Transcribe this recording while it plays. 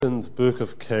Second book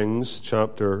of Kings,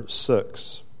 chapter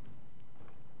 6.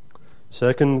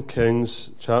 2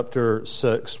 Kings, chapter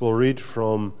 6, we'll read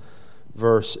from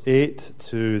verse 8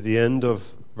 to the end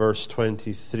of verse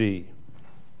 23.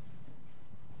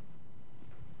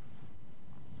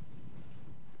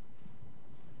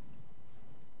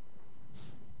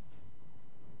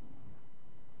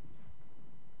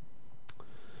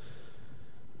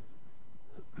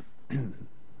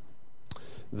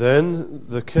 Then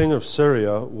the king of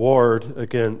Syria warred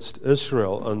against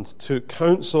Israel and took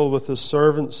counsel with his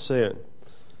servants, saying,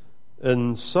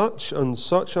 In such and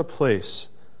such a place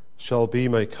shall be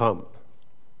my camp.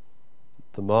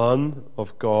 The man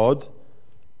of God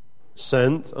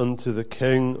sent unto the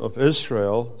king of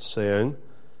Israel, saying,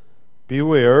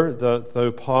 Beware that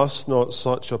thou pass not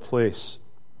such a place,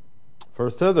 for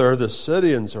thither the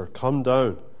Syrians are come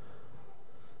down.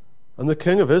 And the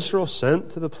king of Israel sent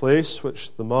to the place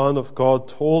which the man of God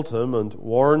told him, and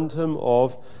warned him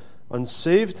of, and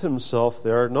saved himself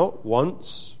there not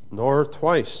once nor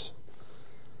twice.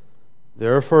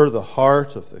 Therefore the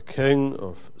heart of the king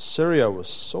of Syria was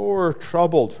sore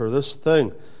troubled for this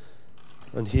thing.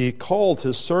 And he called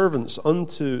his servants and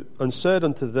said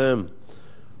unto them,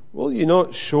 Will ye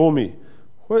not show me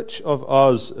which of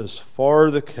us is for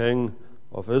the king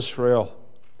of Israel?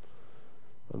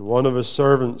 And one of his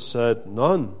servants said,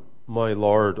 None, my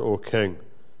lord, O king,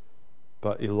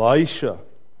 but Elisha,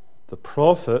 the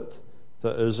prophet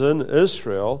that is in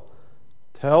Israel,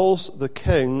 tells the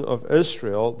king of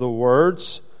Israel the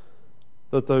words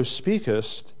that thou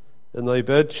speakest in thy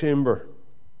bedchamber.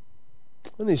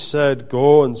 And he said,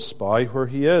 Go and spy where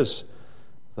he is,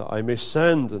 that I may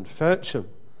send and fetch him.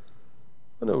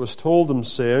 And it was told him,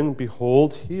 saying,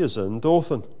 Behold, he is in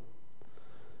Dothan.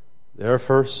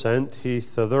 Therefore sent he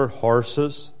thither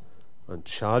horses and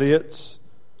chariots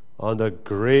and a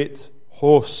great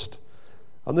host.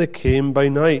 And they came by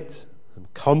night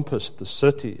and compassed the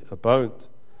city about.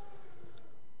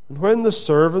 And when the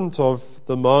servant of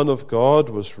the man of God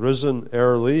was risen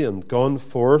early and gone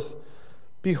forth,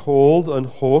 behold, an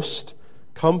host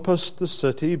compassed the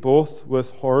city, both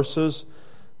with horses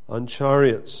and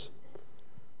chariots.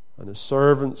 And his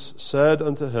servants said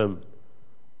unto him,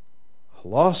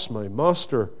 Alas, my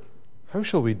master, how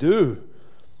shall we do?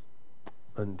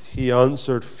 And he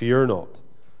answered, Fear not,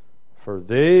 for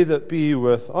they that be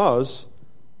with us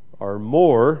are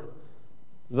more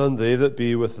than they that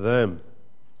be with them.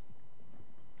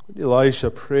 And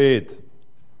Elisha prayed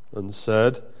and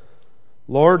said,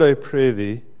 Lord, I pray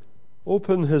thee,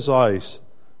 open his eyes,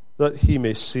 that he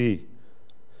may see.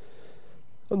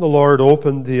 And the Lord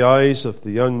opened the eyes of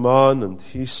the young man, and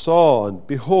he saw, and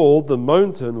behold, the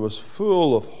mountain was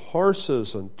full of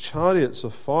horses and chariots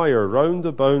of fire round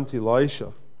about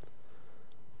Elisha.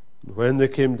 And when they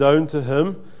came down to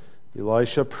him,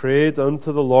 Elisha prayed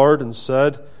unto the Lord and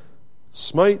said,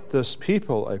 Smite this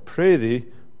people, I pray thee,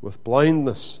 with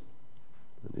blindness.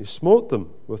 And he smote them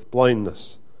with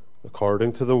blindness,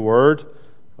 according to the word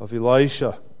of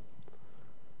Elisha.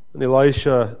 And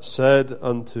Elisha said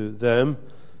unto them,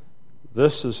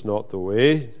 This is not the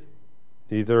way,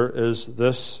 neither is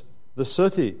this the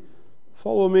city.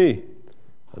 Follow me,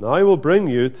 and I will bring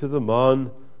you to the man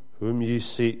whom ye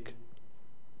seek.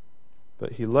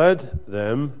 But he led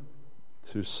them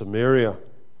to Samaria.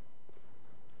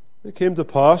 It came to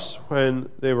pass, when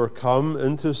they were come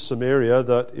into Samaria,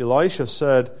 that Elisha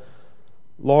said,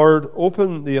 Lord,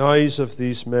 open the eyes of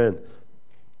these men,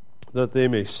 that they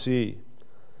may see.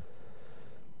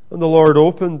 And the Lord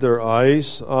opened their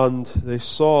eyes, and they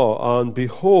saw, and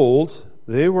behold,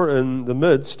 they were in the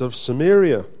midst of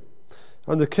Samaria.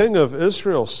 And the king of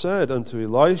Israel said unto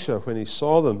Elisha, when he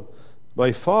saw them,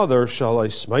 My father, shall I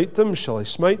smite them? Shall I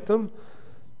smite them?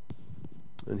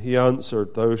 And he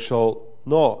answered, Thou shalt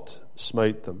not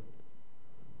smite them.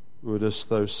 Wouldest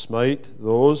thou smite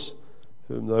those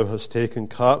whom thou hast taken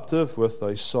captive with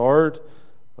thy sword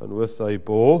and with thy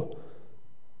bow?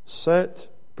 Set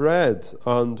bread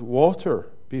and water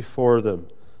before them,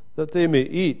 that they may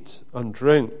eat and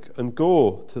drink and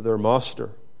go to their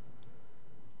master.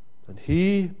 And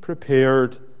he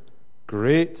prepared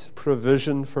great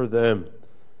provision for them,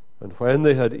 and when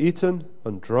they had eaten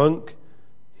and drunk,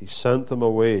 he sent them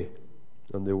away,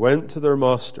 and they went to their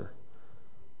master.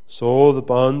 So the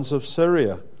bands of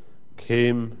Syria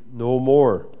came no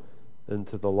more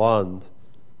into the land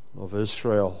of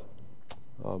Israel.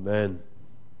 Amen.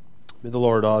 May the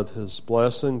Lord add his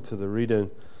blessing to the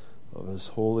reading of his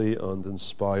holy and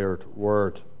inspired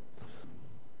word.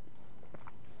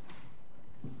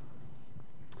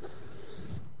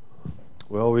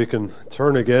 Well, we can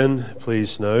turn again,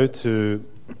 please, now to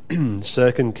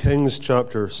 2 Kings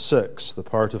chapter 6, the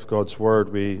part of God's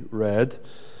Word we read.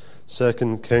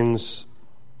 2 Kings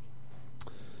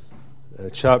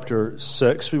chapter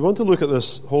 6. We want to look at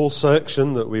this whole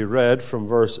section that we read from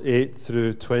verse 8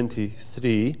 through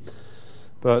 23.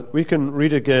 But we can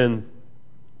read again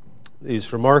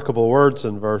these remarkable words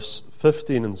in verse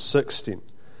 15 and 16.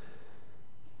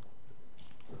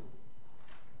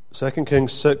 2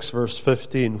 Kings 6, verse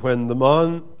 15.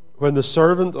 When the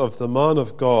servant of the man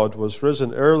of God was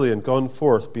risen early and gone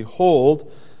forth,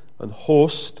 behold, an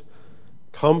host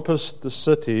compassed the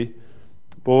city,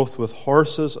 both with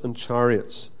horses and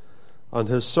chariots. And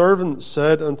his servant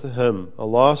said unto him,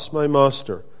 Alas, my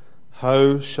master,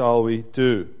 how shall we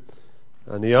do?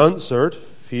 And he answered,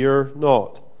 Fear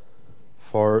not,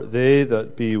 for they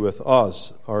that be with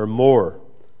us are more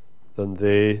than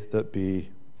they that be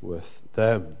with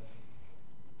them.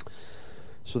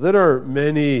 So there are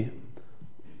many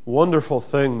wonderful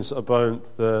things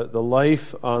about the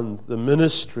life and the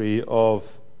ministry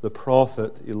of the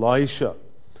prophet Elisha.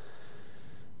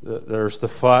 There's the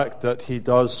fact that he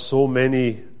does so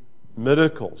many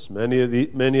miracles, many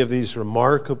of these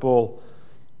remarkable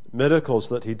miracles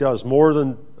that he does, more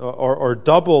than or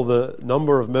double the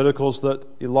number of miracles that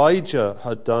Elijah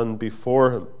had done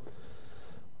before him.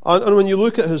 And when you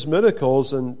look at his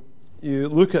miracles and you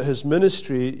look at his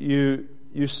ministry,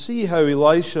 you see how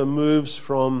Elisha moves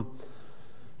from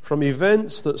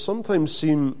events that sometimes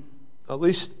seem, at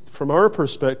least from our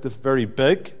perspective, very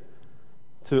big,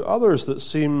 to others that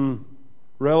seem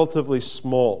relatively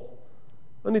small.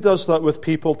 And he does that with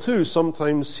people too.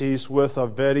 Sometimes he's with a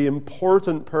very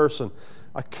important person,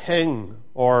 a king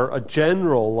or a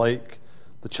general, like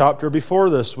the chapter before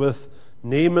this with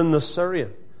Naaman the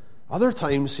Syrian. Other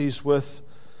times he's with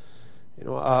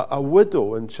a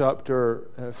widow in chapter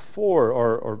 4,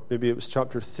 or maybe it was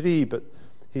chapter 3, but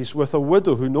he's with a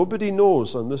widow who nobody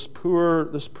knows, and this poor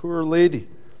lady.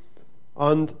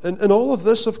 And in all of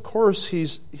this, of course, he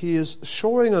is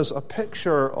showing us a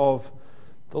picture of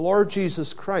the Lord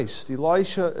Jesus Christ.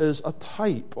 Elisha is a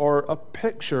type or a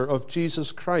picture of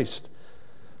Jesus Christ.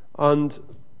 And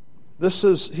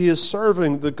he is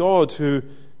serving the God who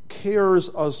cares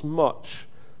as much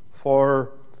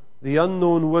for the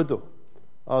unknown widow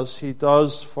as he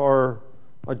does for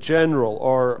a general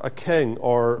or a king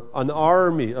or an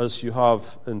army, as you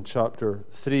have in chapter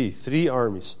 3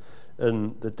 armies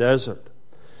in the desert.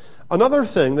 Another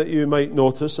thing that you might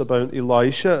notice about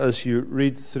Elisha as you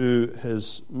read through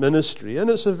his ministry, and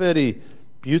it's a very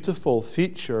beautiful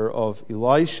feature of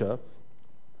Elisha,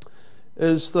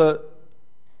 is that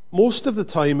most of the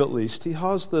time at least he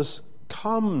has this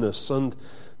calmness and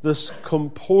this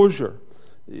composure.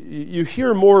 You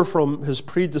hear more from his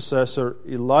predecessor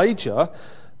Elijah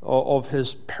of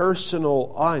his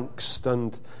personal angst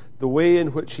and the way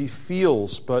in which he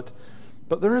feels, but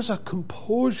there is a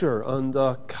composure and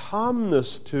a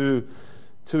calmness to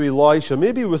Elisha,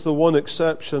 maybe with the one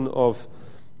exception of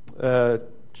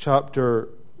chapter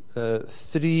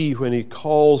 3 when he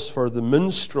calls for the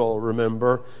minstrel,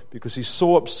 remember, because he's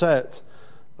so upset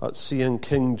at seeing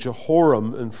King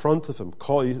Jehoram in front of him.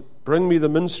 Bring me the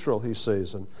minstrel, he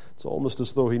says, and it's almost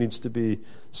as though he needs to be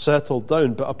settled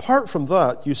down. But apart from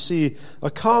that, you see a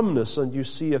calmness and you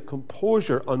see a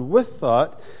composure, and with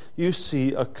that, you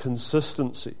see a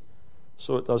consistency.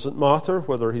 So it doesn't matter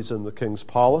whether he's in the king's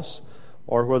palace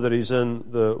or whether he's in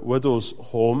the widow's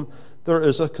home, there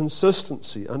is a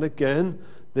consistency. And again,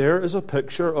 there is a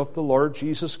picture of the Lord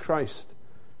Jesus Christ.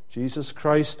 Jesus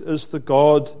Christ is the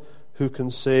God who can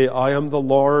say, I am the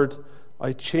Lord,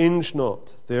 I change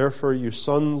not, therefore you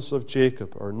sons of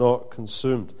Jacob are not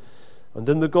consumed. And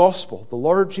in the gospel, the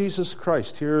Lord Jesus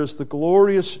Christ, here is the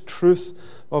glorious truth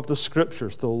of the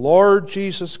Scriptures. The Lord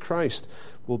Jesus Christ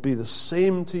will be the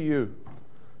same to you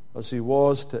as he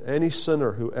was to any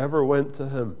sinner who ever went to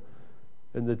him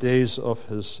in the days of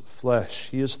his flesh.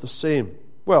 He is the same.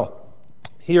 Well,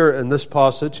 here in this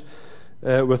passage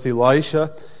with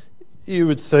Elisha, you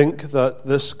would think that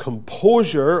this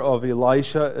composure of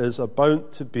Elisha is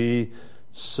about to be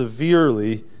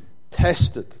severely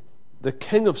tested. The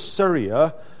king of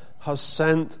Syria has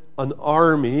sent an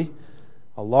army,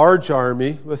 a large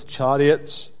army with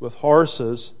chariots, with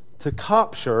horses, to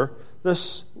capture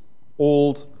this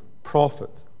old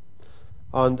prophet.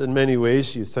 And in many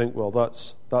ways you think, well,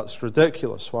 that's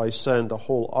ridiculous. Why send a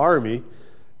whole army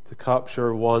to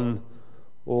capture one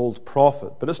old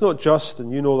prophet? But it's not just,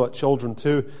 and you know that, children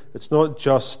too, it's not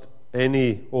just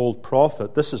any old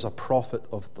prophet. This is a prophet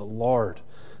of the Lord.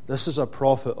 This is a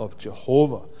prophet of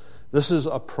Jehovah. This is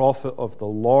a prophet of the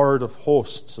Lord of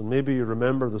hosts. And maybe you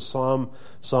remember the Psalm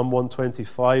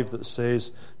 125 that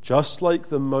says, just like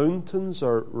the mountains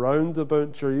are round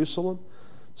about Jerusalem,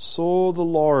 so the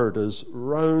Lord is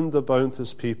round about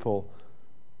his people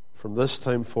from this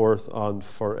time forth and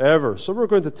forever. So we're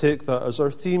going to take that as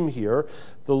our theme here,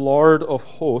 the Lord of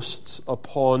hosts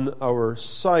upon our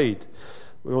side.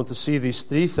 We want to see these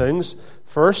three things.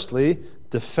 Firstly,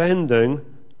 defending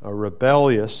a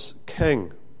rebellious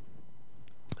king.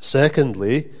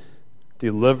 Secondly,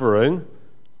 delivering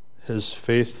his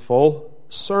faithful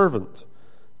servant.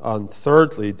 And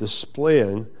thirdly,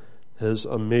 displaying his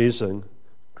amazing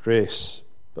grace.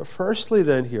 But firstly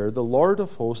then here, the Lord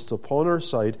of hosts upon our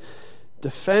side,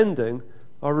 defending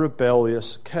a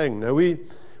rebellious king. Now we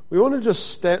want to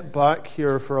just step back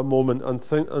here for a moment and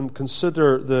think and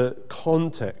consider the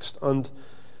context and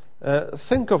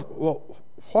think of, well,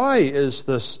 why is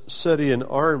this Syrian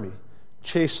army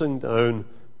chasing down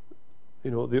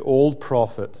the old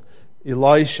prophet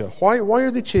Elisha? Why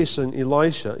are they chasing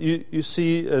Elisha? You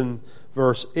see in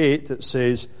verse 8 it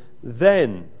says,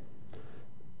 Then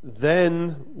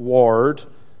warred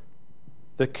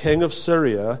the king of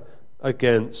Syria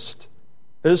against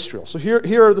Israel. So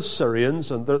here are the Syrians,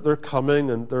 and they're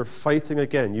coming and they're fighting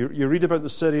again. You read about the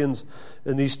Syrians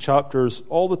in these chapters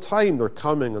all the time. They're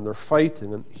coming and they're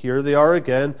fighting, and here they are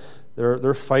again.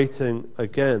 They're fighting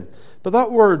again. But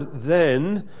that word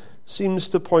 "then" seems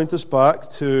to point us back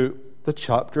to the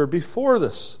chapter before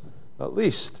this, at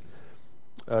least.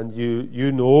 And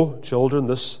you know, children,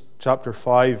 this chapter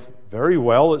 5 very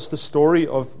well. It's the story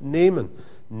of Naaman.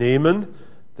 Naaman,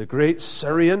 the great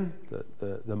Syrian,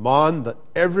 the man that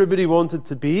everybody wanted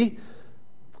to be,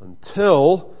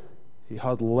 until he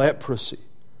had leprosy.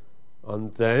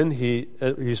 And then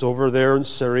he's over there in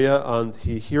Syria, and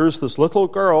he hears this little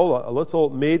girl, a little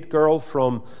maid girl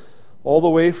from all the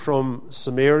way from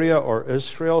Samaria or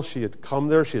Israel. She had come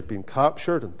there, she had been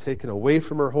captured and taken away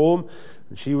from her home,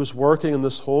 and she was working in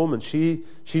this home, and she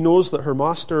knows that her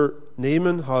master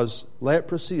Naaman has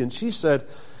leprosy, and she said,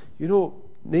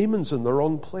 Naaman's in the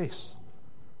wrong place.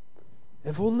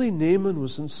 If only Naaman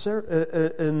was in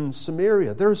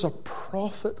Samaria. There's a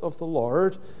prophet of the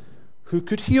Lord who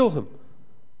could heal him.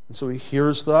 And so he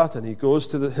hears that, and he goes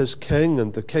to his king,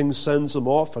 and the king sends him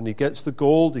off, and he gets the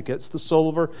gold, he gets the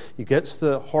silver, he gets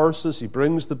the horses, he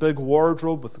brings the big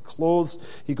wardrobe with the clothes.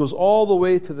 He goes all the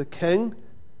way to the king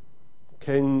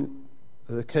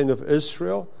of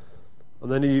Israel.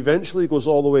 And then he eventually goes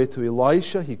all the way to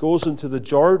Elisha. He goes into the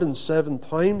Jordan 7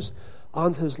 times,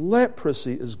 and his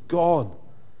leprosy is gone.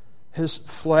 His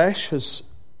flesh, his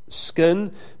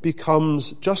skin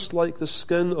becomes just like the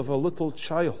skin of a little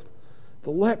child. The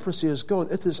leprosy is gone.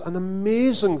 It is an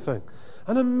amazing thing,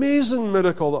 an amazing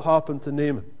miracle that happened to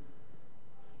Naaman.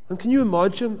 And can you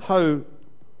imagine how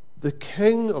the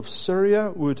king of Syria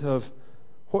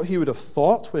what he would have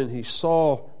thought when he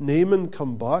saw Naaman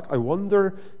come back? I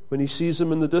wonder, when he sees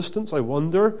him in the distance, I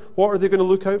wonder, what are they going to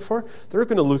look out for? They're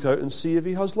going to look out and see if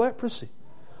he has leprosy.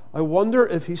 I wonder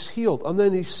if he's healed. And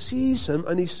then he sees him,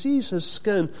 and he sees his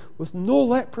skin with no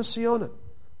leprosy on it.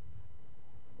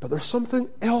 But there's something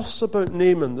else about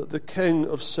Naaman that the king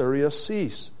of Syria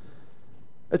sees.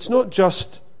 It's not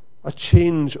just a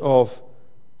change of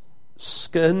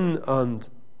skin and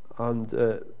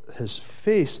his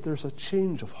face. There's a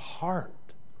change of heart.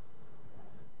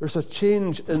 There's a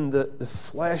change in the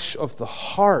flesh of the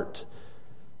heart.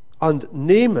 And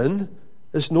Naaman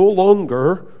is no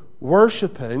longer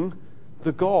worshipping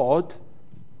the God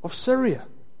of Syria.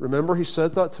 Remember, he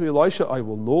said that to Elisha, I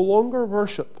will no longer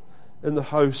worship in the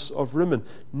house of Rimmon.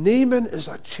 Naaman is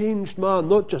a changed man,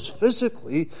 not just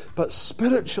physically, but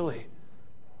spiritually.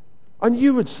 And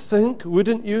you would think,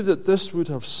 wouldn't you, that this would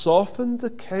have softened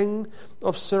the king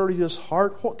of Syria's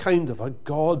heart? What kind of a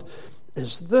God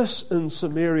is this in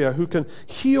Samaria who can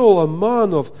heal a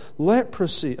man of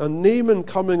leprosy? And Naaman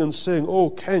coming and saying,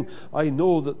 Oh, king, I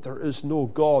know that there is no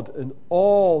God in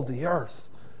all the earth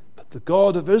but the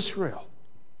God of Israel.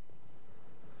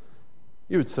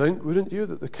 You would think, wouldn't you,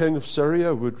 that the king of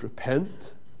Syria would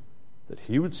repent, that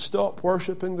he would stop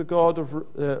worshipping the God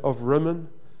of Rimmon,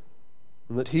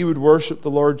 and that he would worship the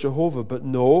Lord Jehovah. But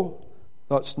no,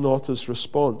 that's not his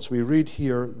response. We read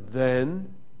here,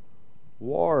 Then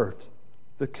warred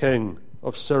the king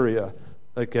of Syria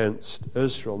against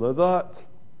Israel. Now that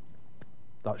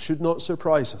should not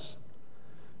surprise us,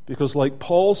 because like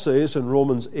Paul says in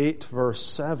Romans 8 verse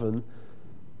 7,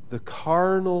 the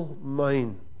carnal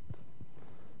mind,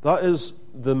 that is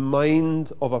the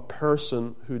mind of a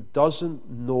person who doesn't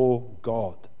know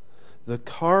God. The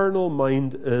carnal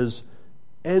mind is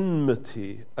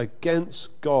enmity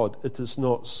against God. It is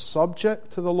not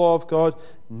subject to the law of God,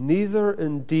 neither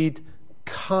indeed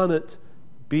can it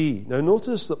be. Now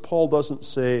notice that Paul doesn't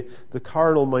say the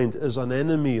carnal mind is an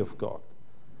enemy of God.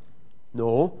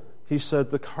 No, he said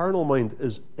the carnal mind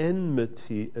is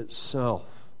enmity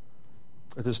itself.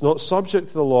 It is not subject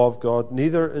to the law of God,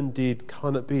 neither indeed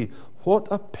can it be. What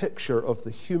a picture of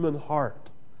the human heart.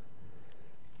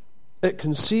 It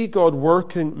can see God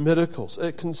working miracles.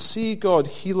 It can see God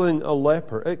healing a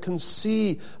leper. It can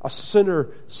see a sinner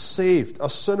saved, a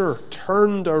sinner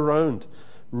turned around,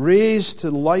 raised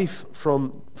to life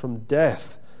from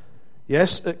death.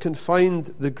 Yes, it can find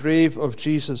the grave of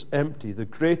Jesus empty, the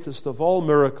greatest of all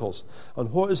miracles.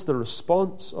 And what is the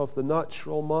response of the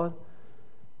natural man?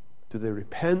 Do they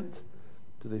repent?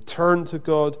 Do they turn to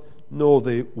God? No,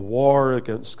 they war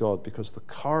against God, because the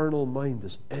carnal mind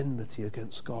is enmity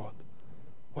against God.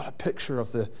 What a picture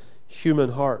of the human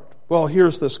heart. Well,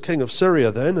 here's this king of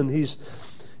Syria then, and he's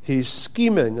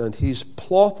scheming and he's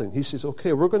plotting. He says,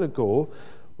 okay, we're going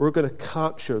to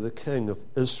capture the king of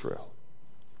Israel.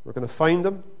 We're going to find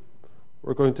him.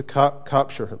 We're going to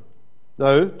capture him.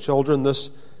 Now, children,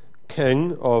 this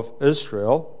king of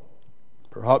Israel,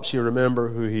 perhaps you remember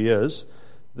who he is.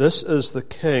 This is the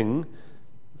king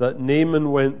that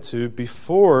Naaman went to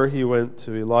before he went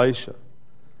to Elisha.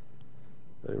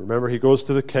 Now, remember, he goes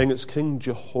to the king. It's King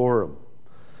Jehoram.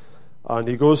 And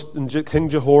he goes, King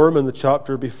Jehoram in the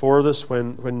chapter before this,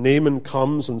 when Naaman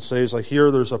comes and says, I hear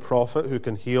there's a prophet who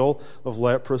can heal of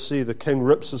leprosy, the king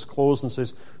rips his clothes and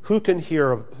says, who can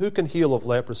heal of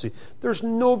leprosy? There's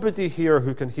nobody here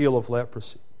who can heal of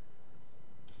leprosy.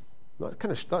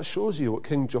 That shows you what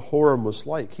King Jehoram was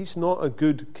like. He's not a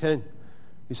good king.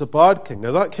 He's a bad king.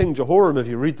 Now that King Jehoram, if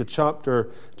you read the chapter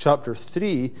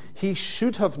 3, he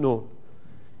should have known.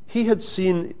 He had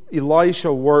seen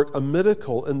Elisha work a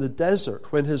miracle in the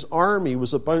desert when his army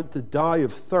was about to die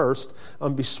of thirst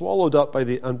and be swallowed up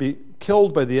and be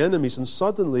killed by the enemies, and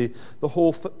suddenly the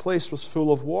whole place was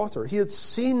full of water. He had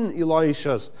seen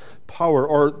Elisha's power,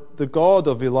 or the God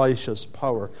of Elisha's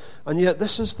power. And yet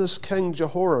this is this King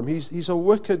Jehoram. He's a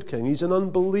wicked king. He's an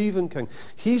unbelieving king.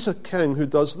 He's a king who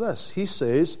does this. He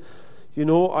says,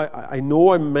 I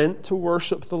know I'm meant to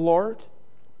worship the Lord,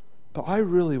 but I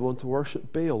really want to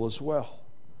worship Baal as well.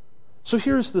 So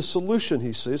here's the solution,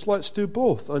 he says. Let's do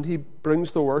both. And he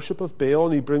brings the worship of Baal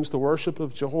and he brings the worship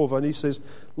of Jehovah. And he says,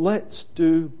 let's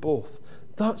do both.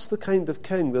 That's the kind of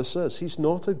king this is. He's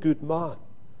not a good man.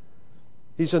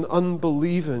 He's an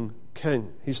unbelieving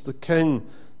king. He's the king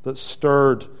that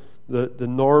stirred the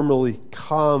normally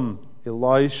calm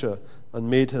Elisha and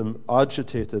made him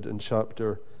agitated in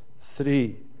chapter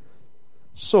 3.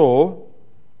 So,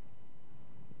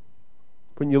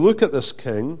 when you look at this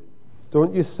king,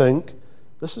 don't you think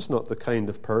this is not the kind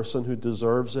of person who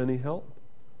deserves any help?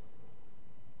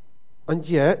 And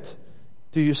yet,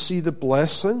 do you see the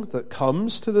blessing that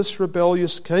comes to this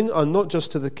rebellious king? And not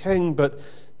just to the king, but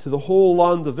to the whole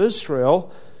land of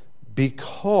Israel,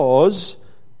 because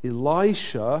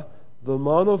Elisha, the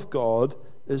man of God,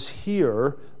 is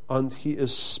here and he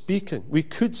is speaking. We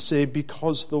could say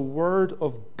because the word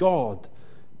of God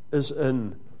is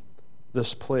in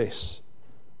this place.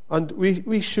 And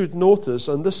we should notice,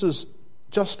 and this is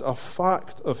just a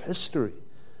fact of history,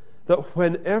 that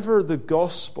whenever the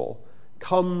gospel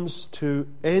comes to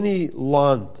any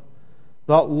land,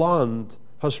 that land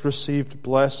has received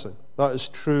blessing. That is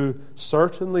true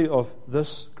certainly of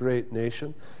this great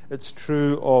nation. It's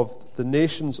true of the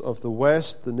nations of the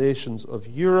West, the nations of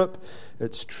Europe.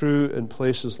 It's true in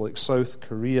places like South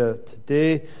Korea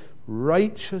today.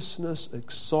 Righteousness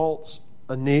exalts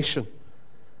a nation.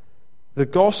 The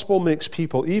gospel makes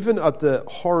people, even at the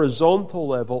horizontal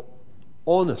level,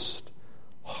 honest,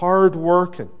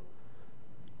 hard-working.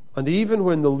 And even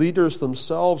when the leaders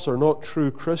themselves are not true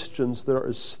Christians, there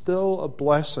is still a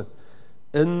blessing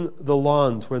in the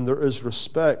land when there is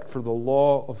respect for the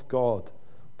law of God,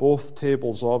 both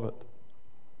tables of it.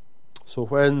 So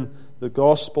when the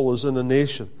gospel is in a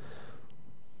nation,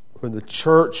 when the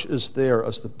church is there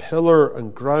as the pillar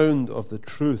and ground of the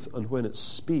truth, and when it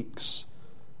speaks,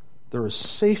 there is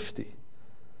safety.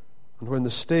 And when the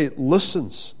state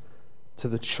listens to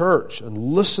the church and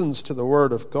listens to the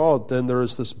word of God, then there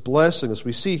is this blessing, as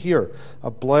we see here, a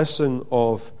blessing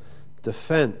of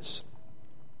defense.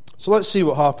 So let's see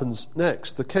what happens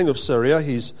next. The king of Syria,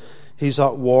 he's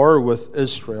at war with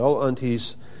Israel, and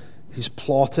he's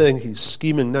plotting, he's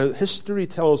scheming. Now, history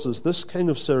tells us this king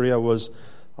of Syria was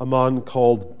a man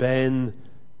called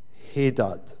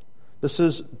Ben-Hadad. This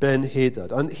is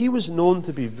Ben-Hadad. And he was known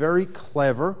to be very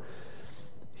clever.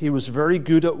 He was very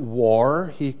good at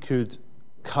war. He could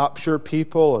capture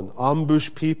people and ambush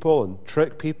people and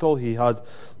trick people. He had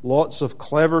lots of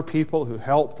clever people who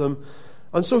helped him.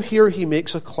 And so here he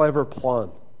makes a clever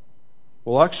plan.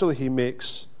 Well, actually, he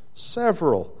makes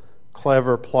several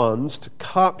clever plans to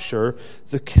capture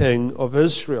the king of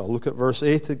Israel. Look at verse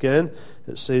 8 again.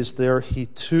 It says there, he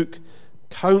took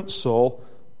counsel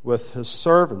with his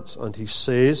servants, and he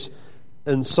says,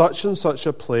 in such and such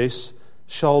a place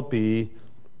shall be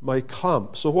my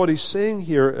camp. So what he's saying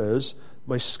here is,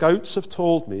 my scouts have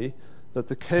told me that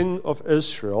the king of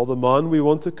Israel, the man we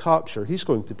want to capture, he's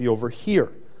going to be over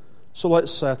here. So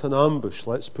let's set an ambush.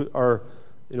 Let's put an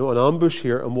ambush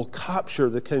here, and we'll capture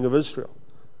the king of Israel.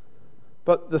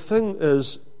 But the thing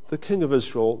is, the king of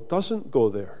Israel doesn't go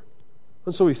there.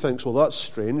 And so he thinks, well, that's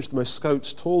strange. My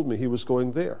scouts told me he was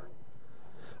going there.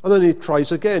 And then he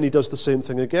tries again. He does the same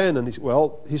thing again. And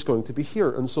he's going to be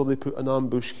here. And so they put an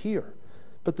ambush here.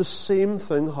 But the same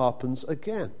thing happens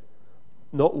again.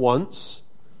 Not once,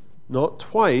 not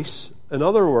twice. In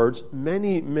other words,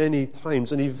 many, many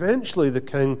times. And eventually the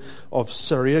king of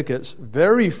Syria gets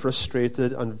very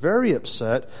frustrated and very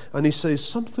upset. And he says,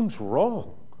 something's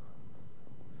wrong.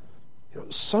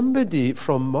 Somebody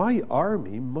from my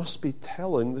army must be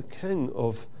telling the king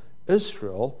of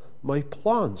Israel my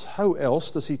plans. How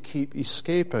else does he keep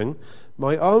escaping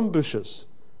my ambushes?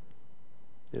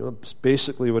 It's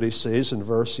basically what he says in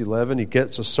verse 11. He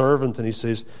gets a servant and he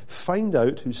says, find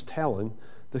out who's telling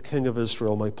the king of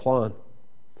Israel my plan.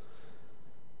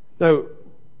 Now,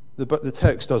 the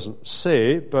text doesn't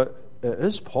say, but it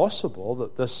is possible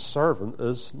that this servant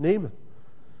is Naaman,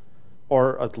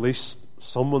 or at least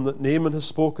someone that Naaman has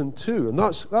spoken to. And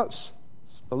that's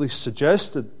at least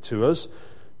suggested to us,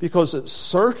 because it's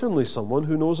certainly someone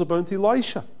who knows about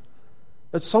Elisha.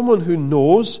 It's someone who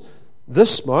knows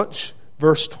this much,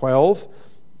 verse 12,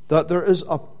 that there is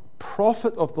a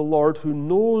prophet of the Lord who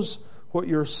knows what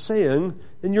you're saying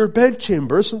in your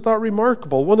bedchamber. Isn't that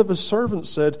remarkable? One of his servants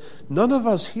said, none of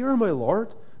us here, my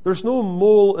Lord. There's no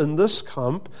mole in this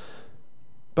camp.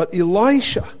 But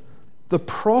Elisha, the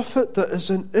prophet that is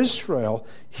in Israel,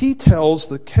 he tells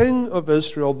the king of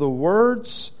Israel the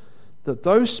words that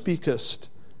thou speakest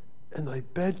in thy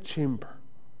bedchamber.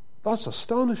 That's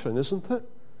astonishing, isn't it?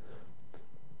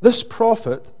 This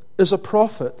prophet is a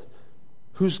prophet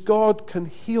whose God can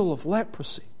heal of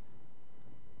leprosy.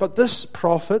 But this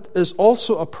prophet is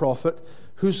also a prophet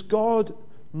whose God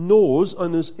knows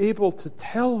and is able to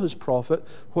tell his prophet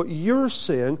what you're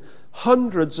saying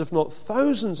hundreds, if not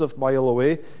thousands of miles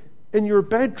away in your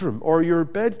bedroom or your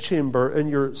bedchamber in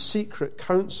your secret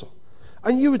council.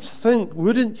 And you would think,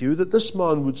 wouldn't you, that this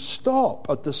man would stop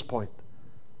at this point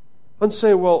and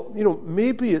say, well,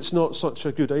 maybe it's not such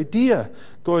a good idea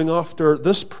going after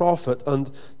this prophet and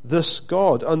this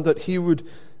God, and that he would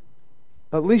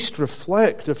at least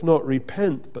reflect, if not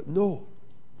repent. But no,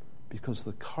 because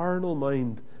the carnal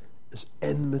mind is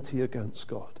enmity against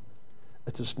God.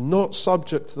 It is not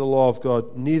subject to the law of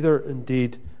God, neither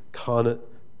indeed can it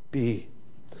be.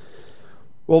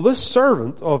 Well, this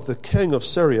servant of the king of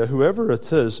Syria, whoever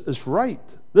it is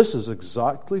right. This is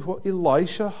exactly what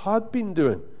Elisha had been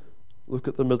doing. Look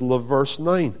at the middle of verse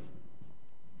 9.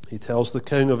 He tells the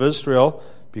king of Israel,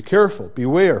 be careful,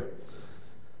 beware,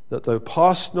 that thou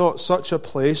pass not such a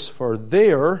place, for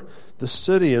there the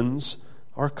Syrians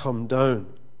are come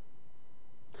down.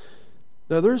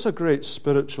 Now, there's a great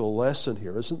spiritual lesson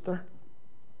here, isn't there?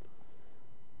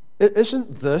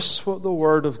 Isn't this what the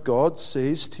Word of God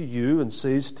says to you and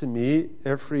says to me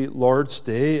every Lord's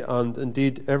Day, and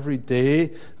indeed every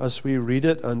day as we read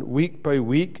it, and week by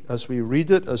week as we read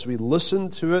it, as we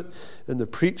listen to it in the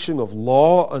preaching of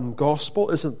law and gospel?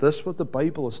 Isn't this what the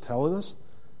Bible is telling us?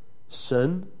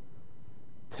 Sin,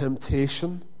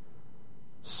 temptation,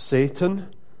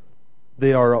 Satan,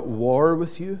 they are at war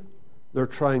with you. They're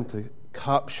trying to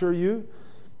capture you.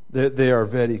 They are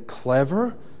very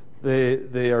clever.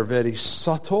 They are very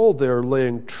subtle. They're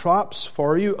laying traps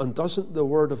for you. And doesn't the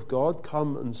Word of God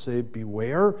come and say,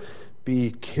 beware,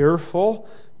 be careful,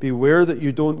 beware that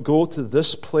you don't go to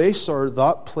this place or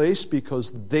that place,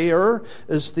 because there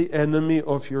is the enemy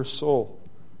of your soul.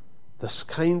 This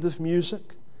kind of music,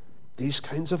 these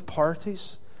kinds of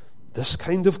parties, this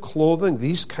kind of clothing,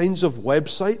 these kinds of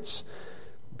websites,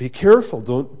 be careful,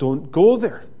 don't go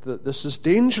there. This is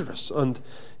dangerous. And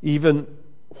even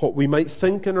what we might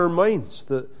think in our minds,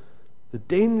 the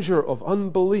danger of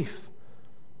unbelief,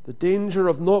 the danger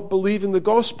of not believing the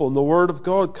gospel, and the Word of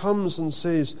God comes and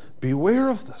says, beware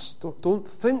of this. Don't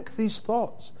think these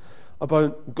thoughts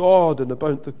about God and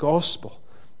about the gospel.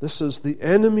 This is the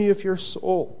enemy of your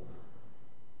soul.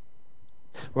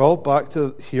 Well, back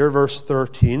to here, verse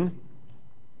 13.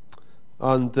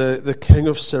 And the king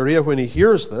of Syria, when he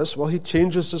hears this, well, he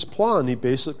changes his plan. He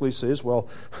basically says, well,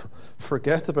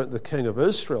 forget about the king of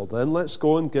Israel then. Let's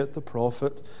go and get the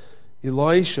prophet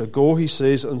Elisha. Go, he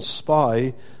says, and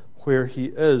spy where he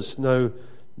is. Now,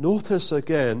 notice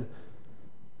again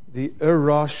the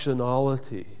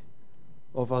irrationality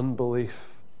of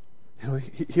unbelief.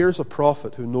 Here's a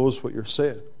prophet who knows what you're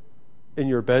saying in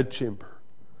your bedchamber.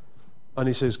 And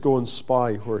he says, go and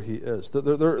spy where he is.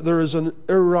 There is an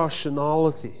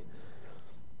irrationality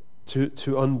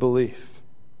to unbelief.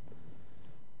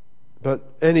 But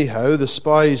anyhow, the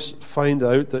spies find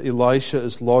out that Elisha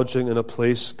is lodging in a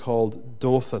place called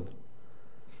Dothan.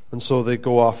 And so they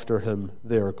go after him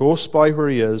there. Go spy where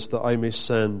he is, that I may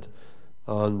send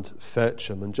and fetch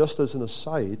him. And just as an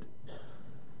aside,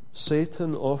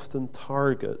 Satan often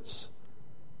targets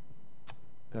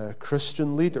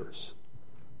Christian leaders,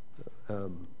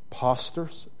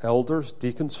 pastors, elders,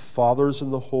 deacons, fathers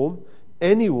in the home,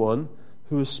 anyone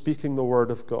who is speaking the word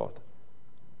of God.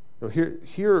 Now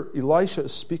here Elisha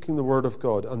is speaking the word of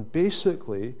God, and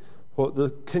basically what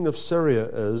the king of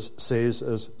Syria says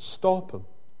is, stop him.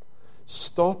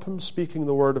 Stop him speaking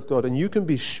the word of God. And you can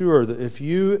be sure that if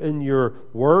you in your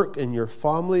work, in your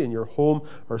family, in your home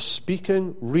are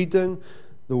speaking, reading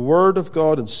the word of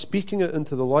God and speaking it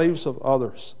into the lives of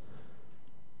others,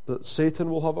 that Satan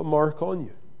will have a mark on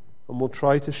you and will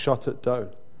try to shut it down.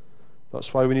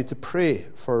 That's why we need to pray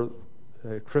for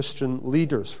Christian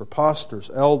leaders, for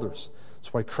pastors, elders.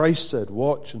 That's why Christ said,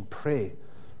 watch and pray,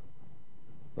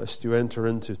 lest you enter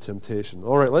into temptation.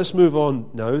 All right, let's move on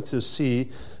now to see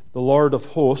the Lord of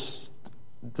hosts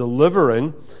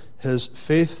delivering his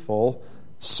faithful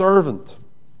servant.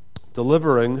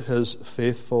 Delivering his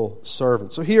faithful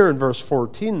servant. So here in verse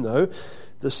 14 now,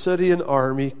 the Syrian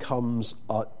army comes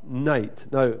at night.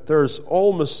 Now, there's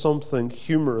almost something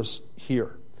humorous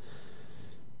here.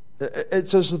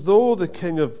 It's as though the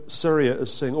king of Syria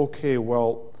is saying, okay,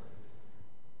 well,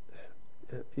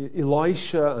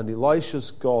 Elisha and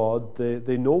Elisha's God,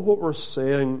 they know what we're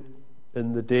saying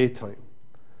in the daytime.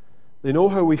 They know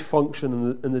how we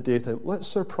function in the daytime. Let's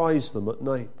surprise them at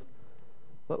night.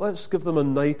 Let's give them a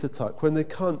night attack when they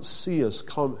can't see us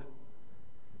coming.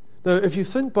 Now, if you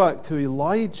think back to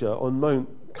Elijah on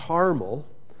Mount Carmel,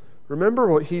 remember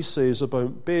what he says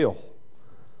about Baal.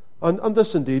 And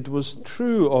this indeed was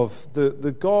true of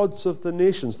the gods of the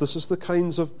nations. This is the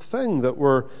kinds of thing that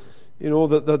were,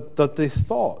 that they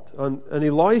thought. And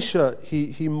Elisha,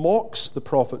 he mocks the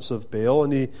prophets of Baal,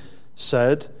 and he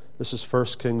said, this is 1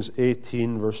 Kings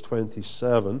 18, verse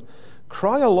 27,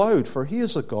 cry aloud, for he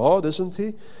is a god, isn't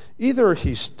he? Either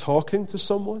he's talking to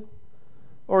someone,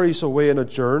 or he's away on a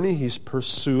journey, he's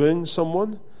pursuing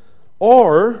someone,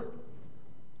 or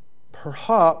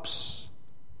perhaps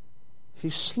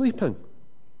he's sleeping,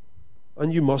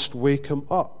 and you must wake him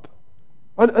up.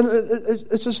 And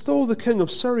it's as though the king of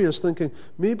Syria is thinking,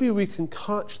 maybe we can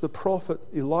catch the prophet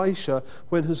Elisha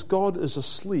when his God is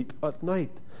asleep at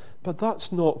night. But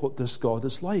that's not what this God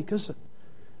is like, is it?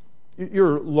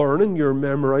 You're learning, you're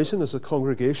memorizing as a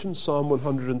congregation Psalm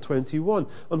 121.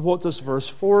 And what does verse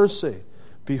 4 say?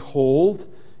 Behold,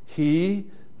 he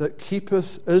that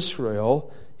keepeth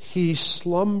Israel, he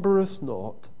slumbereth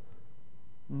not,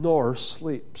 nor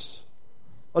sleeps.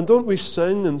 And don't we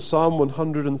sing in Psalm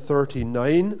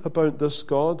 139 about this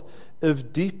God?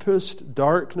 If deepest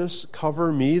darkness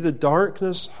cover me, the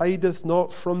darkness hideth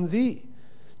not from thee.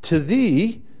 To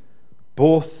thee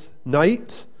both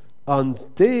night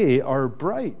and day are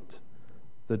bright.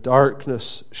 The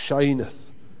darkness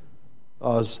shineth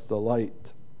as the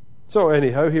light. So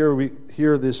anyhow, here we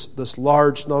hear this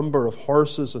large number of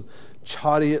horses and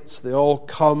chariots. They all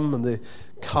come and they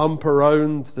camp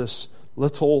around this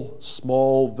little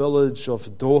small village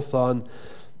of Dothan,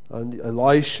 and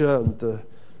Elisha and the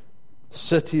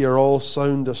city are all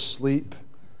sound asleep.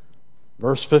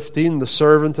 Verse 15, the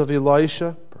servant of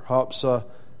Elisha, perhaps a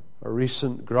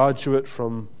recent graduate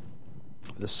from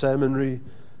the seminary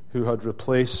who had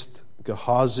replaced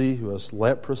Gehazi, who has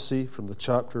leprosy from the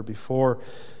chapter before.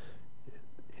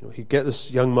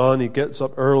 This young man, he gets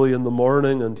up early in the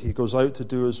morning and he goes out to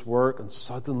do his work, and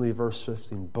suddenly, verse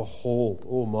 15, behold,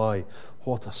 oh my,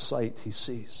 what a sight he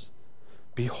sees.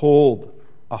 Behold,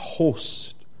 a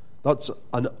host. That's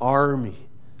an army,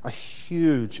 a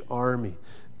huge army,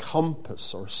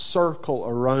 compass or circle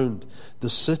around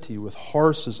the city with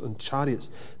horses and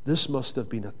chariots. This must have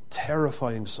been a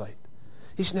terrifying sight.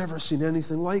 He's never seen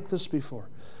anything like this before.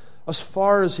 As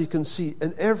far as he can see,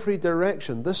 in every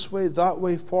direction, this way, that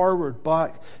way, forward,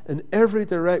 back, in every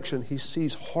direction, he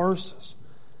sees horses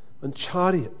and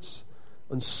chariots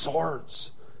and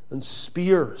swords and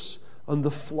spears and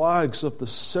the flags of the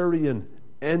Syrian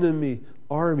enemy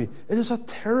army. It is a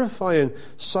terrifying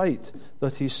sight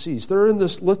that he sees. They're in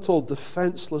this little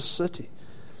defenseless city,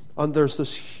 and there's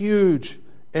this huge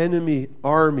enemy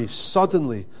army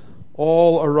suddenly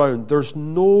all around. There's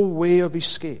no way of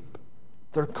escape.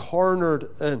 They're cornered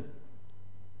in.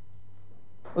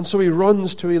 And so he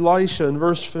runs to Elisha in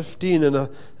verse 15 in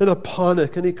a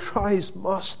panic, and he cries,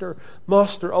 Master,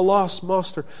 Master, alas,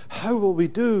 Master, how will we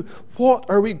do? What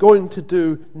are we going to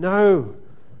do now?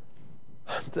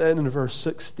 And then in verse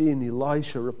 16,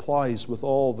 Elisha replies with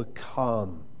all the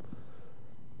calm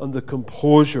and the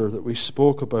composure that we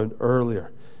spoke about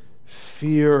earlier.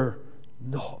 Fear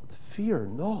not. Fear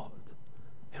not.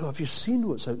 Have you seen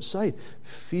what's outside?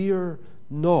 Fear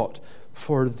not.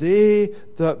 For they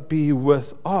that be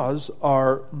with us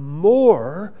are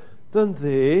more than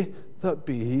they that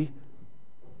be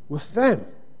with them.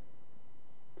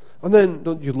 And then,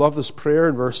 don't you love this prayer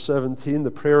in verse 17, the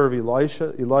prayer of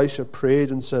Elisha? Elisha prayed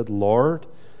and said, Lord,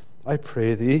 I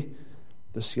pray thee,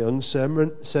 this young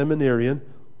seminarian,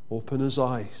 open his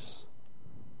eyes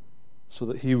so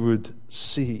that he would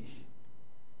see.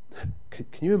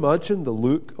 Can you imagine the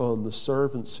look on the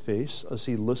servant's face as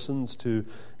he listens to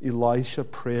Elisha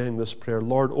praying this prayer?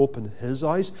 Lord, open his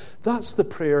eyes. That's the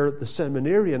prayer the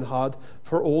seminarian had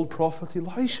for old prophet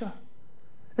Elisha.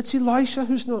 It's Elisha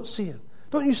who's not seeing.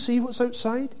 Don't you see what's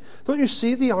outside? Don't you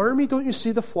see the army? Don't you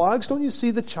see the flags? Don't you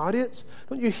see the chariots?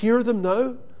 Don't you hear them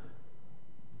now?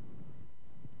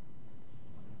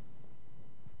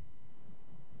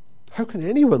 How can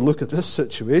anyone look at this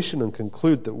situation and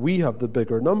conclude that we have the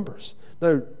bigger numbers?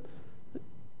 Now,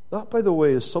 that, by the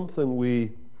way, is something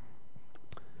we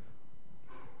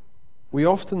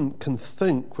often can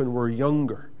think when we're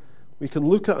younger. We can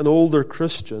look at an older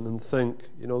Christian and think,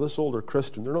 this older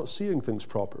Christian, they're not seeing things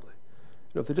properly.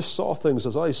 If they just saw things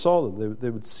as I saw them, they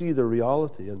would see the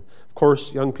reality. And, of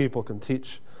course, young people can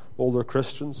teach older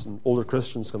Christians, and older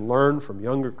Christians can learn from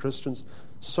younger Christians,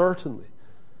 certainly.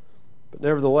 But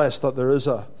nevertheless, that there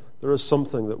is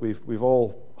something that we've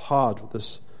all had,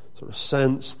 this sort of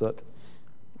sense that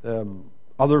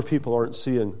other people aren't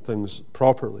seeing things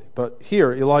properly. But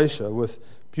here, Elisha, with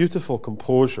beautiful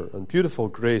composure and beautiful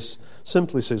grace,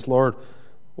 simply says, Lord,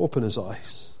 open his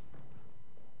eyes.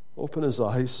 Open his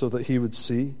eyes so that he would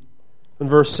see. In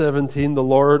verse 17, the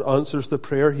Lord answers the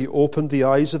prayer. He opened the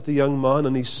eyes of the young man,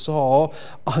 and he saw,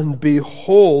 and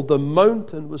behold, the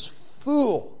mountain was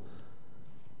full.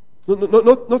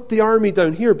 Not the army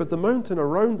down here, but the mountain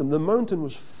around them. The mountain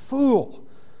was full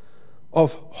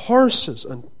of horses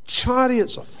and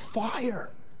chariots of fire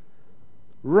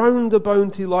round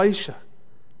about Elisha.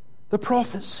 The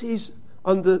prophet sees,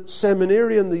 and the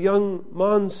seminarian, the young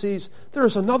man, sees,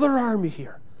 there's another army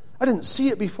here. I didn't see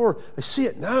it before. I see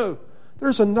it now.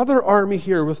 There's another army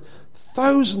here with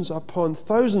thousands upon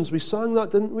thousands. We sang that,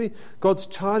 didn't we? God's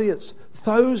chariots,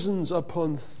 thousands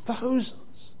upon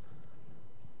thousands.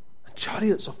 And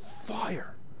chariots of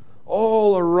fire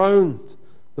all around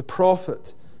the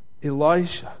prophet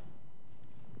Elisha.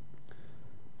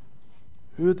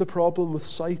 Who had the problem with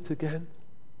sight again?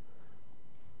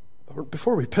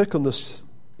 Before we pick on this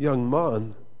young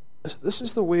man, this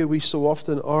is the way we so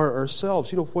often are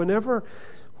ourselves. Whenever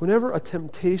a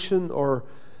temptation or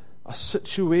a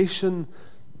situation,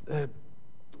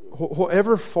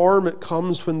 whatever form it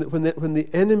comes, when the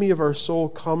enemy of our soul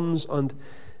comes and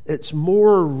it's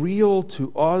more real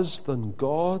to us than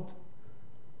God,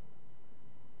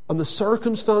 and the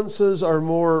circumstances are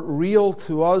more real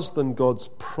to us than God's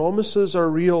promises are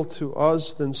real to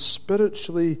us, then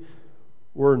spiritually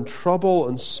we're in trouble,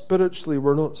 and spiritually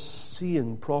we're not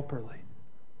seeing properly.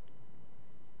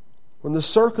 When the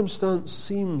circumstance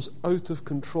seems out of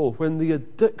control, when the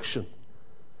addiction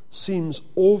seems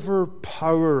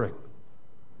overpowering,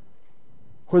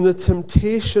 when the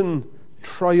temptation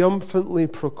triumphantly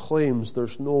proclaims,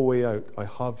 there's no way out, I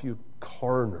have you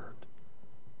cornered.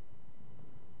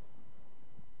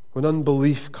 When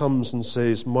unbelief comes and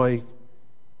says,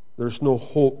 there's no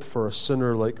hope for a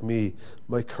sinner like me,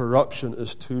 my corruption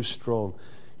is too strong,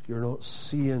 you're not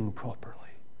seeing properly.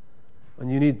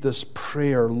 And you need this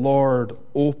prayer, Lord,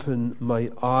 open my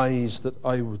eyes that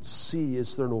I would see.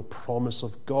 Is there no promise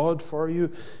of God for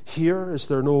you here? Is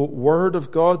there no word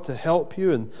of God to help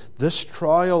you in this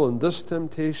trial and this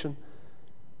temptation?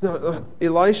 Now,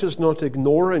 Elisha's not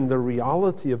ignoring the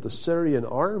reality of the Syrian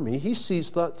army. He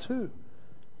sees that too.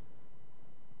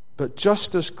 But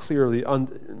just as clearly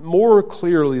and more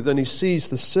clearly than he sees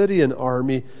the Syrian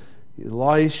army,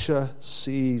 Elisha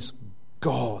sees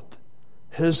God,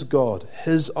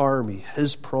 his army,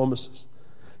 his promises.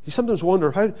 You sometimes wonder,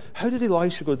 how did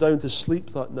Elisha go down to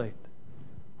sleep that night?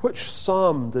 Which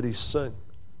psalm did he sing?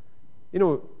 You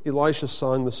know, Elisha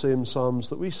sang the same psalms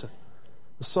that we sing,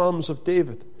 the Psalms of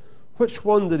David. Which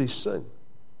one did he sing?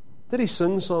 Did he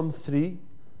sing Psalm 3?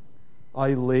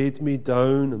 I laid me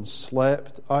down and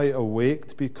slept. I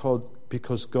awaked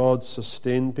because God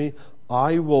sustained me.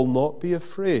 I will not be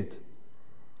afraid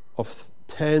of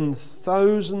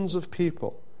 10,000s of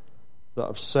people that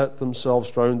have set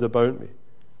themselves round about me.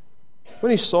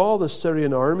 When he saw the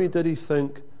Syrian army, did he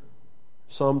think,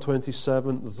 Psalm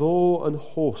 27, though an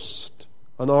host,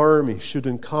 an army should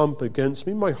encamp against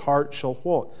me, my heart shall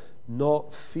what?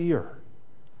 Not fear.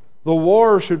 The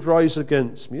war should rise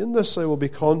against me. In this I will be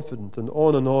confident, and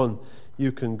on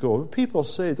you can go. People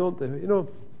say, don't they,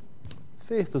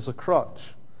 faith is a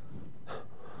crutch.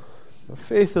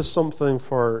 Faith is something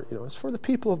for, it's for the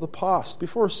people of the past,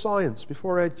 before science,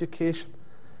 before education.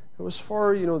 It was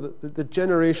for, the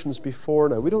generations before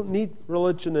now. We don't need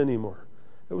religion anymore.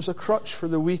 It was a crutch for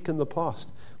the weak in the past.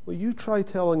 Well, you try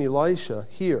telling Elisha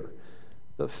here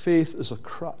that faith is a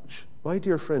crutch. My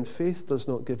dear friend, faith does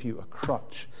not give you a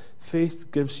crutch. Faith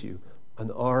gives you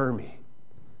an army.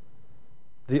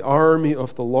 The army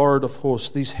of the Lord of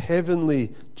hosts, these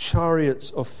heavenly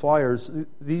chariots of fires,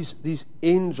 these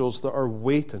angels that are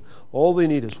waiting. All they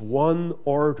need is one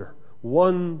order,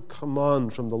 one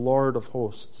command from the Lord of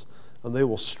hosts, and they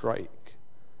will strike.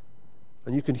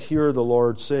 And you can hear the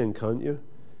Lord saying, can't you?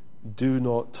 Do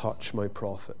not touch my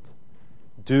prophet.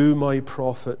 Do my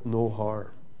prophet no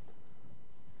harm.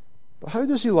 But how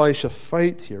does Elisha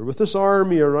fight here with this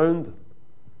army around him?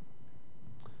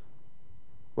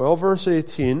 Well, verse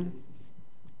 18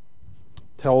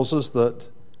 tells us that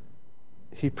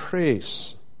he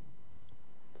prays.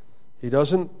 He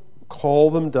doesn't call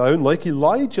them down like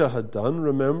Elijah had done.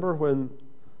 Remember when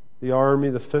the army,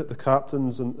 the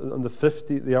captains and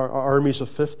the armies of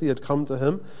 50 had come to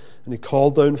him and he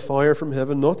called down fire from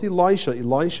heaven? Not Elisha.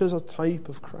 Elisha is a type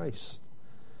of Christ,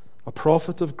 a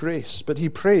prophet of grace. But he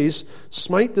prays,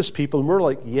 smite this people. And we're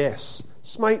like, yes,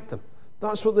 smite them.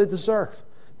 That's what they deserve.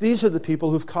 These are the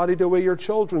people who've carried away your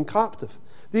children captive.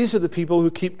 These are the people who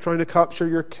keep trying to capture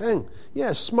your king.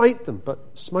 Yes, smite them. But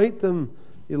smite them,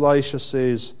 Elisha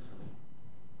says,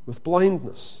 with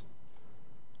blindness.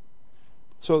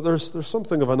 So there's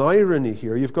something of an irony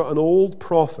here. You've got an old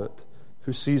prophet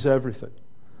who sees everything.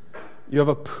 You have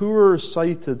a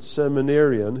poor-sighted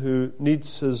seminarian who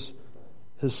needs his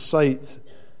sight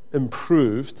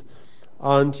improved,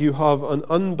 and you have an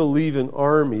unbelieving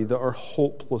army that are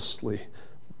hopelessly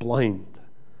blind.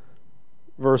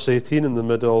 Verse 18 in the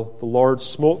middle, the Lord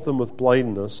smote them with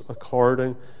blindness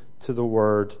according to the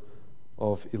word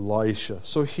of Elisha.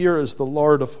 So here is the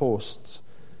Lord of hosts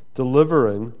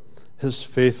delivering his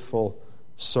faithful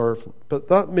servant. But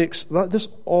this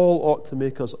all ought to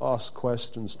make us ask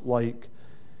questions like,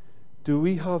 do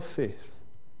we have faith?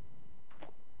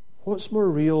 What's more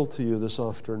real to you this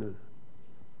afternoon?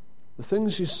 The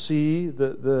things you see,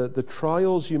 the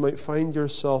trials you might find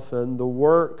yourself in, the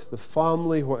work, the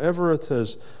family, whatever it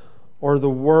is, or the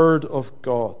Word of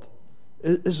God.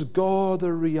 Is God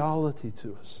a reality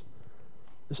to us?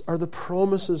 Are the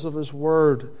promises of His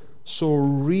Word so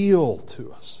real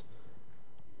to us?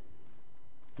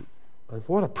 And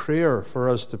what a prayer for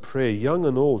us to pray, young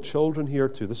and old, children here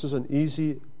too. This is an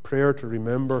easy prayer to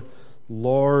remember.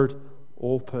 Lord,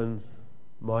 open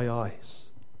my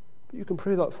eyes. But you can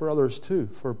pray that for others too,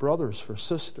 for brothers, for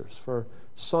sisters, for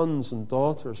sons and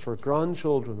daughters, for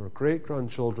grandchildren or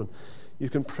great-grandchildren. You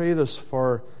can pray this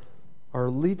for our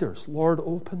leaders. Lord,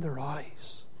 open their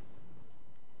eyes.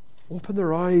 Open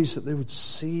their eyes that they would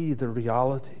see the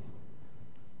reality.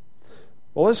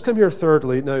 Well, let's come here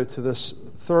thirdly now to this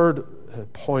third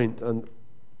point, and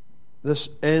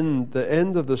the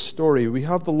end of the story. We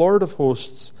have the Lord of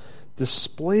hosts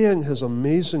displaying his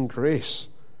amazing grace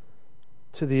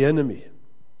to the enemy.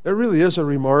 It really is a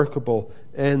remarkable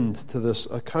end to this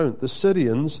account. The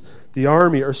Syrians, the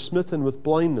army, are smitten with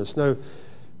blindness. Now,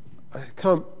 I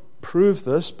can't prove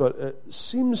this, but it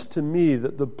seems to me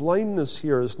that the blindness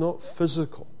here is not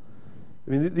physical.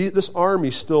 I mean, this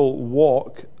army still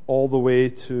walk all the way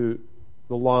to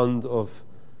the land of,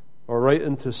 or right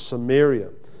into Samaria.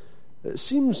 It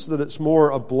seems that it's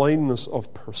more a blindness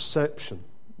of perception.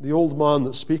 The old man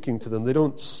that's speaking to them, they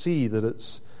don't see that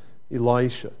it's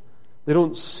Elisha. They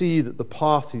don't see that the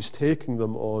path he's taking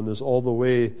them on is all the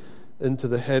way into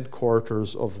the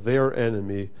headquarters of their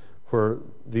enemy, where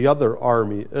the other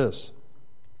army is.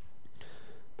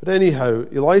 But anyhow,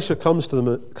 Elisha comes to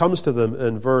them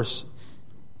in verse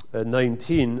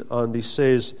 19, and he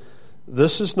says,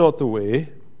 "This is not the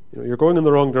way. You're going in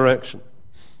the wrong direction.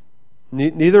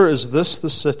 Neither is this the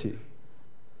city.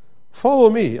 Follow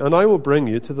me, and I will bring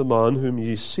you to the man whom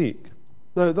ye seek.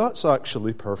 Now, that's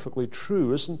actually perfectly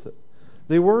true, isn't it?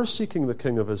 They were seeking the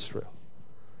king of Israel.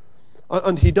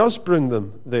 And he does bring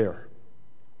them there.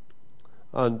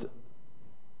 And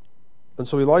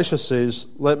so Elisha says,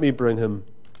 let me bring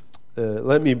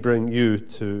you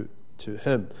to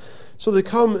him. So they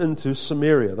come into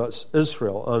Samaria, that's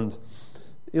Israel, and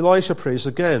Elisha prays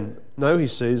again. Now he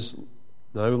says,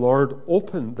 now, Lord,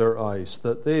 open their eyes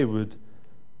that they would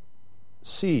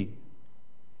see.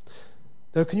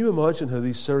 Now, can you imagine how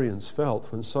these Syrians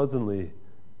felt when suddenly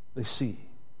they see?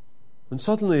 When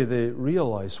suddenly they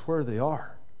realize where they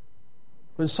are?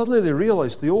 When suddenly they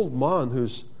realize the old man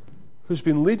who's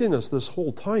been leading us this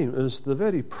whole time is the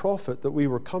very prophet that we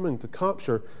were coming to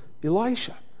capture,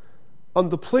 Elisha. And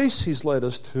the place he's led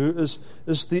us to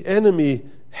is the enemy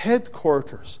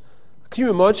headquarters. Can you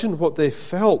imagine what they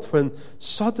felt when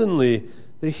suddenly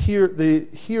they hear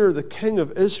the king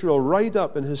of Israel ride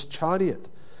up in his chariot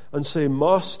and say,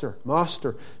 Master,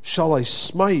 Master, shall I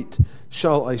smite?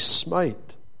 Shall I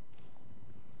smite?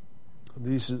 And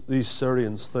these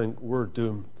Syrians think, we're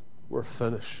doomed. We're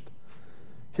finished.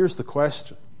 Here's the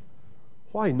question.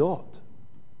 Why not?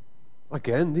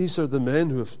 Again, these are the men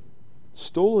who have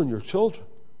stolen your children.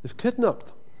 They've kidnapped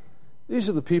them. These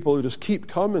are the people who just keep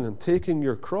coming and taking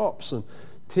your crops and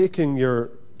taking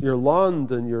your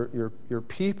land and your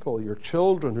people, your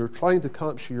children, who are trying to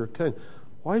capture your king.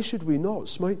 Why should we not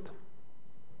smite them?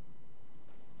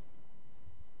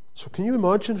 So can you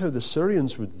imagine how the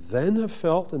Syrians would then have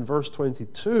felt in verse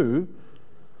 22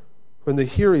 when they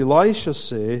hear Elisha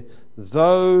say,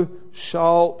 Thou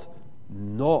shalt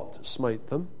not smite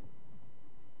them,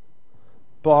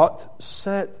 but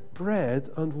set bread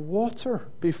and water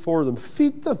before them.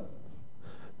 Feed them.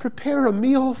 Prepare a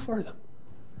meal for them.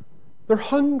 They're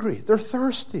hungry. They're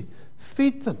thirsty.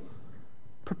 Feed them.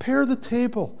 Prepare the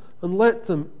table and let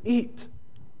them eat.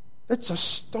 It's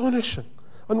astonishing.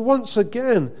 And once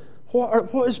again,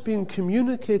 what is being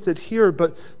communicated here?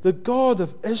 But the God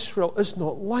of Israel is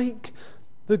not like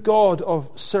the God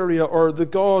of Syria or the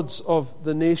gods of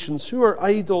the nations who are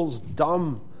idols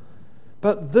dumb.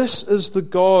 But this is the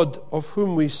God of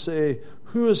whom we say,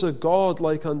 Who is a God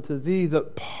like unto thee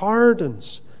that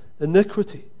pardons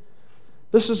iniquity?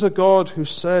 This is a God who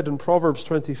said in Proverbs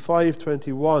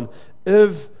 25:21,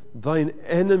 If thine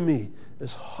enemy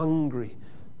is hungry,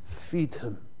 feed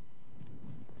him.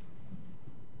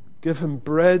 Give him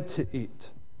bread to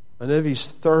eat, and if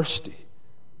he's thirsty,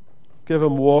 give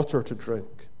him water to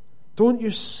drink. Don't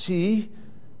you see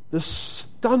the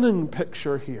stunning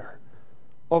picture here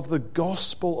of the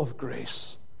gospel of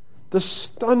grace? The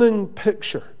stunning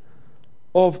picture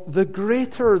of the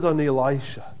greater than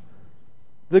Elisha,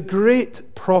 the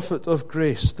great prophet of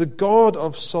grace, the God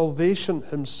of salvation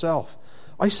himself.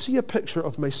 I see a picture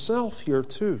of myself here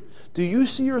too. Do you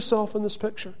see yourself in this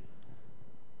picture?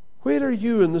 Where are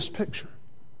you in this picture?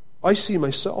 I see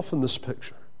myself in this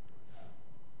picture.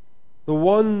 The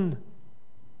one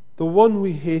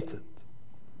we hated,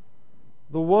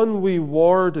 the one we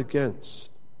warred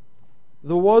against,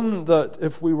 the one that,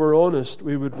 if we were honest,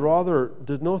 we would rather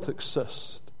did not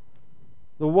exist,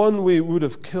 the one we would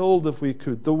have killed if we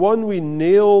could, the one we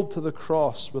nailed to the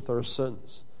cross with our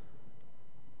sins.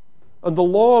 And the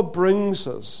law brings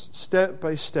us, step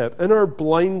by step, in our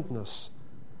blindness,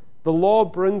 the law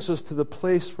brings us to the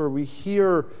place where we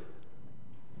hear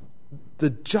the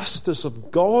justice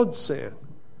of God saying,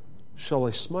 Shall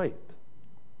I smite?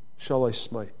 Shall I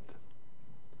smite?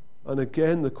 And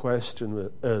again the question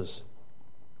is,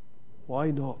 why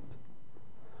not?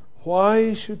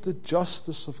 Why should the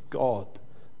justice of God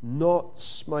not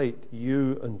smite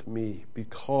you and me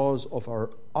because of our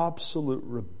absolute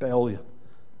rebellion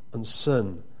and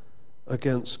sin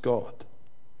against God?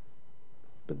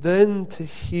 But then to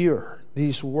hear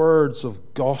these words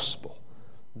of gospel,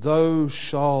 Thou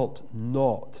shalt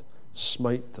not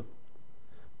smite them.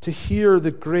 To hear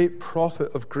the great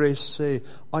prophet of grace say,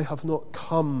 I have not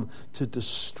come to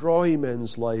destroy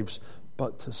men's lives,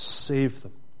 but to save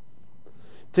them.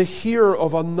 To hear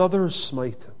of another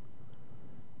smiting.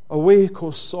 Awake,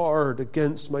 O sword,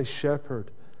 against my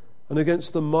shepherd, and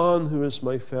against the man who is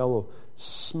my fellow.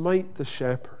 Smite the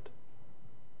shepherd,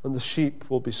 and the sheep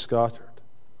will be scattered.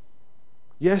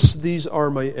 Yes, these are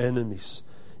my enemies.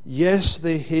 Yes,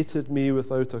 they hated me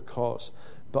without a cause,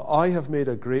 but I have made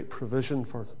a great provision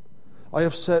for them. I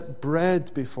have set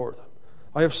bread before them.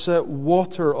 I have set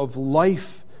water of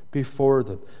life before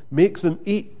them. Make them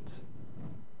eat.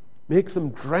 Make them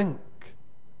drink.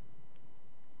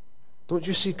 Don't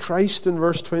you see Christ in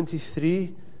verse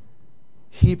 23?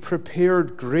 He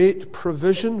prepared great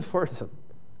provision for them.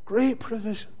 Great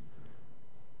provision.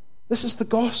 This is the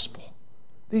gospel.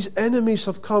 These enemies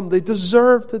have come. They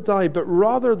deserve to die, but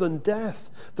rather than death,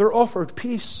 they're offered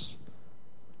peace.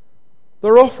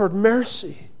 They're offered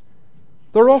mercy.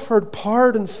 They're offered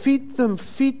pardon. Feed them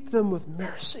with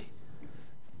mercy.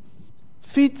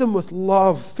 Feed them with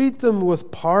love. Feed them with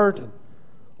pardon.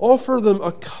 Offer them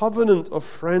a covenant of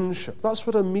friendship. That's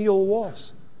what a meal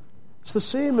was. It's the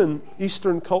same in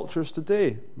Eastern cultures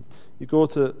today. You go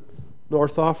to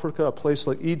North Africa, a place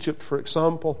like Egypt, for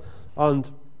example,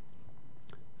 and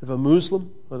if a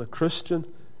Muslim and a Christian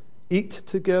eat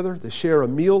together, they share a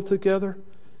meal together,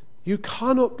 you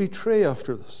cannot betray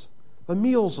after this. A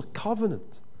meal's a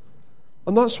covenant.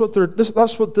 And that's what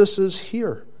this is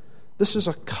here. This is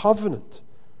a covenant.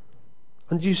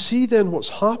 And you see then what's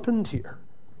happened here.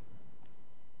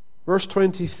 Verse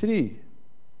 23,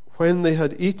 when they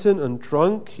had eaten and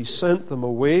drunk, he sent them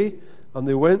away, and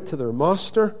they went to their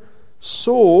master.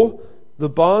 So the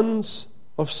bands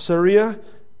of Syria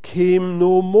came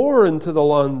no more into the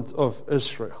land of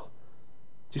Israel.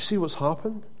 Do you see what's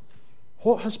happened?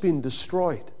 What has been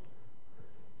destroyed?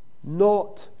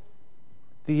 Not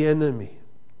the enemy.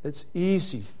 It's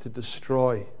easy to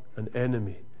destroy an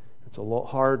enemy. It's a lot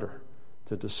harder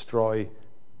to destroy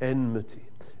enmity.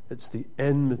 It's the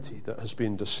enmity that has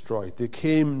been destroyed. They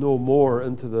came no more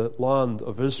into the land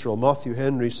of Israel. Matthew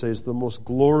Henry says the most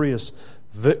glorious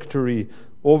victory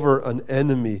over an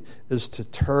enemy is to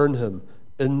turn him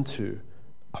into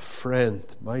a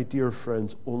friend. My dear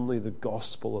friends, only the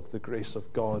gospel of the grace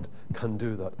of God can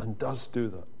do that and does do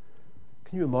that.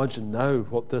 Can you imagine now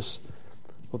what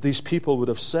these people would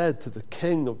have said to the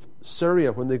king of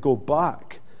Syria when they go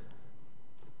back?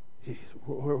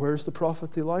 Where's the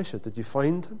prophet Elisha? Did you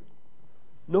find him?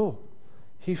 No.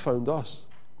 He found us.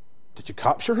 Did you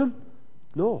capture him?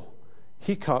 No.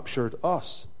 He captured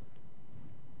us.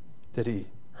 Did he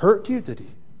hurt you? Did he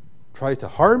try to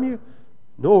harm you?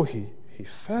 No, he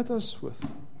fed us with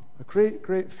a great,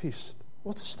 great feast.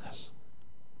 What is this?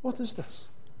 What is this?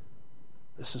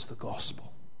 This is the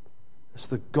gospel. It's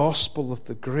the gospel of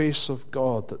the grace of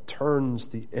God that turns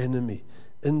the enemy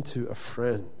into a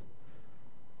friend.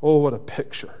 Oh, what a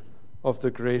picture of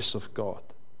the grace of God.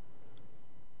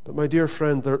 But my dear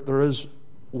friend, there is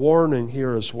warning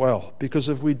here as well, because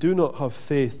if we do not have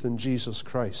faith in Jesus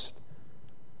Christ,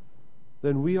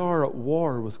 then we are at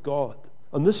war with God.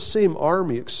 And this same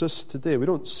army exists today. We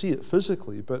don't see it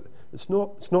physically, but it's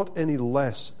not any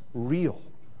less real.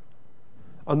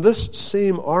 And this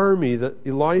same army that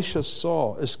Elisha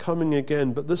saw is coming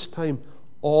again, but this time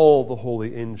all the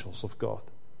holy angels of God.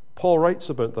 Paul writes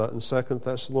about that in 2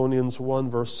 Thessalonians 1,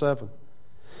 verse 7.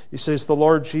 He says, the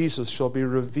Lord Jesus shall be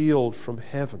revealed from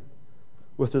heaven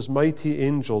with his mighty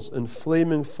angels in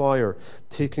flaming fire,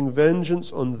 taking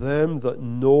vengeance on them that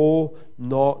know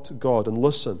not God. And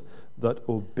listen, that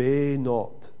obey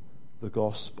not the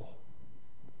gospel.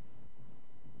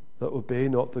 That obey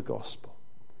not the gospel.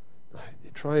 Now,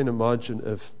 try and imagine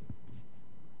if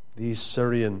these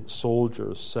Syrian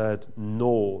soldiers said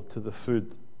no to the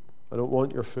food. I don't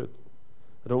want your food.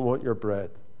 I don't want your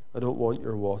bread. I don't want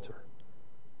your water.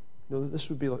 You know, this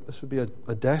would be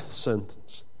a death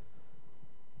sentence.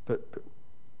 But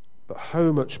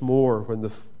how much more when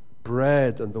the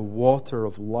bread and the water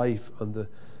of life and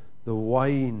the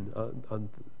wine and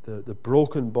the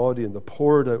broken body and the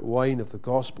poured out wine of the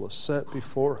gospel is set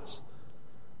before us.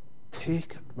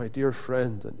 Take it, my dear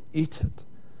friend, and eat it.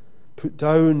 Put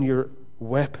down your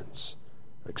weapons.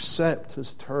 Accept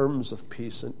his terms of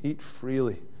peace and eat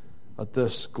freely at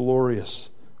this glorious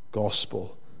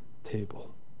gospel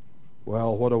table.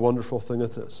 Well, what a wonderful thing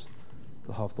it is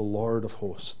to have the Lord of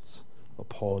hosts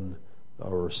upon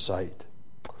our side.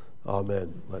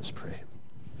 Amen. Let's pray.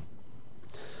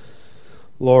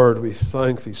 Lord, we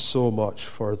thank thee so much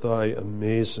for thy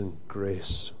amazing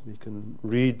grace. We can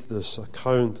read this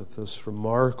account of this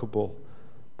remarkable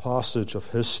passage of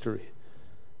history,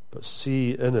 but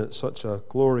see in it such a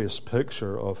glorious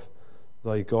picture of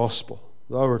thy gospel.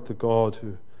 Thou art the God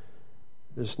who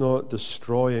is not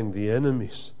destroying the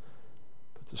enemies,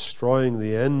 but destroying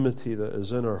the enmity that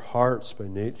is in our hearts by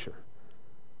nature,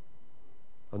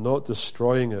 and not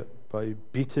destroying it by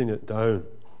beating it down,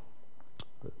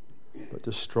 but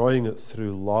destroying it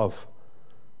through love,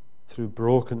 through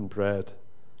broken bread,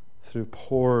 through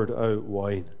poured out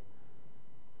wine.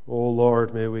 Oh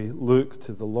Lord, may we look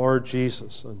to the Lord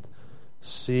Jesus and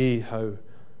see how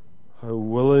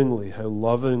willingly, how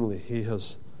lovingly he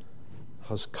has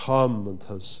come and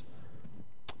has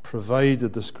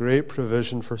provided this great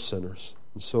provision for sinners.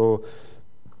 And so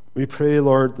we pray,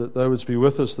 Lord, that thou wouldst be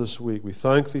with us this week. We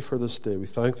thank thee for this day. We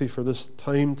thank thee for this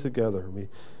time together. We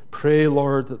Pray,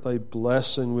 Lord, that thy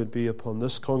blessing would be upon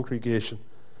this congregation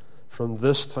from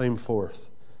this time forth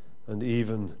and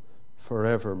even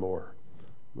forevermore.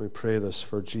 We pray this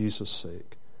for Jesus'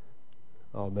 sake.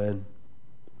 Amen.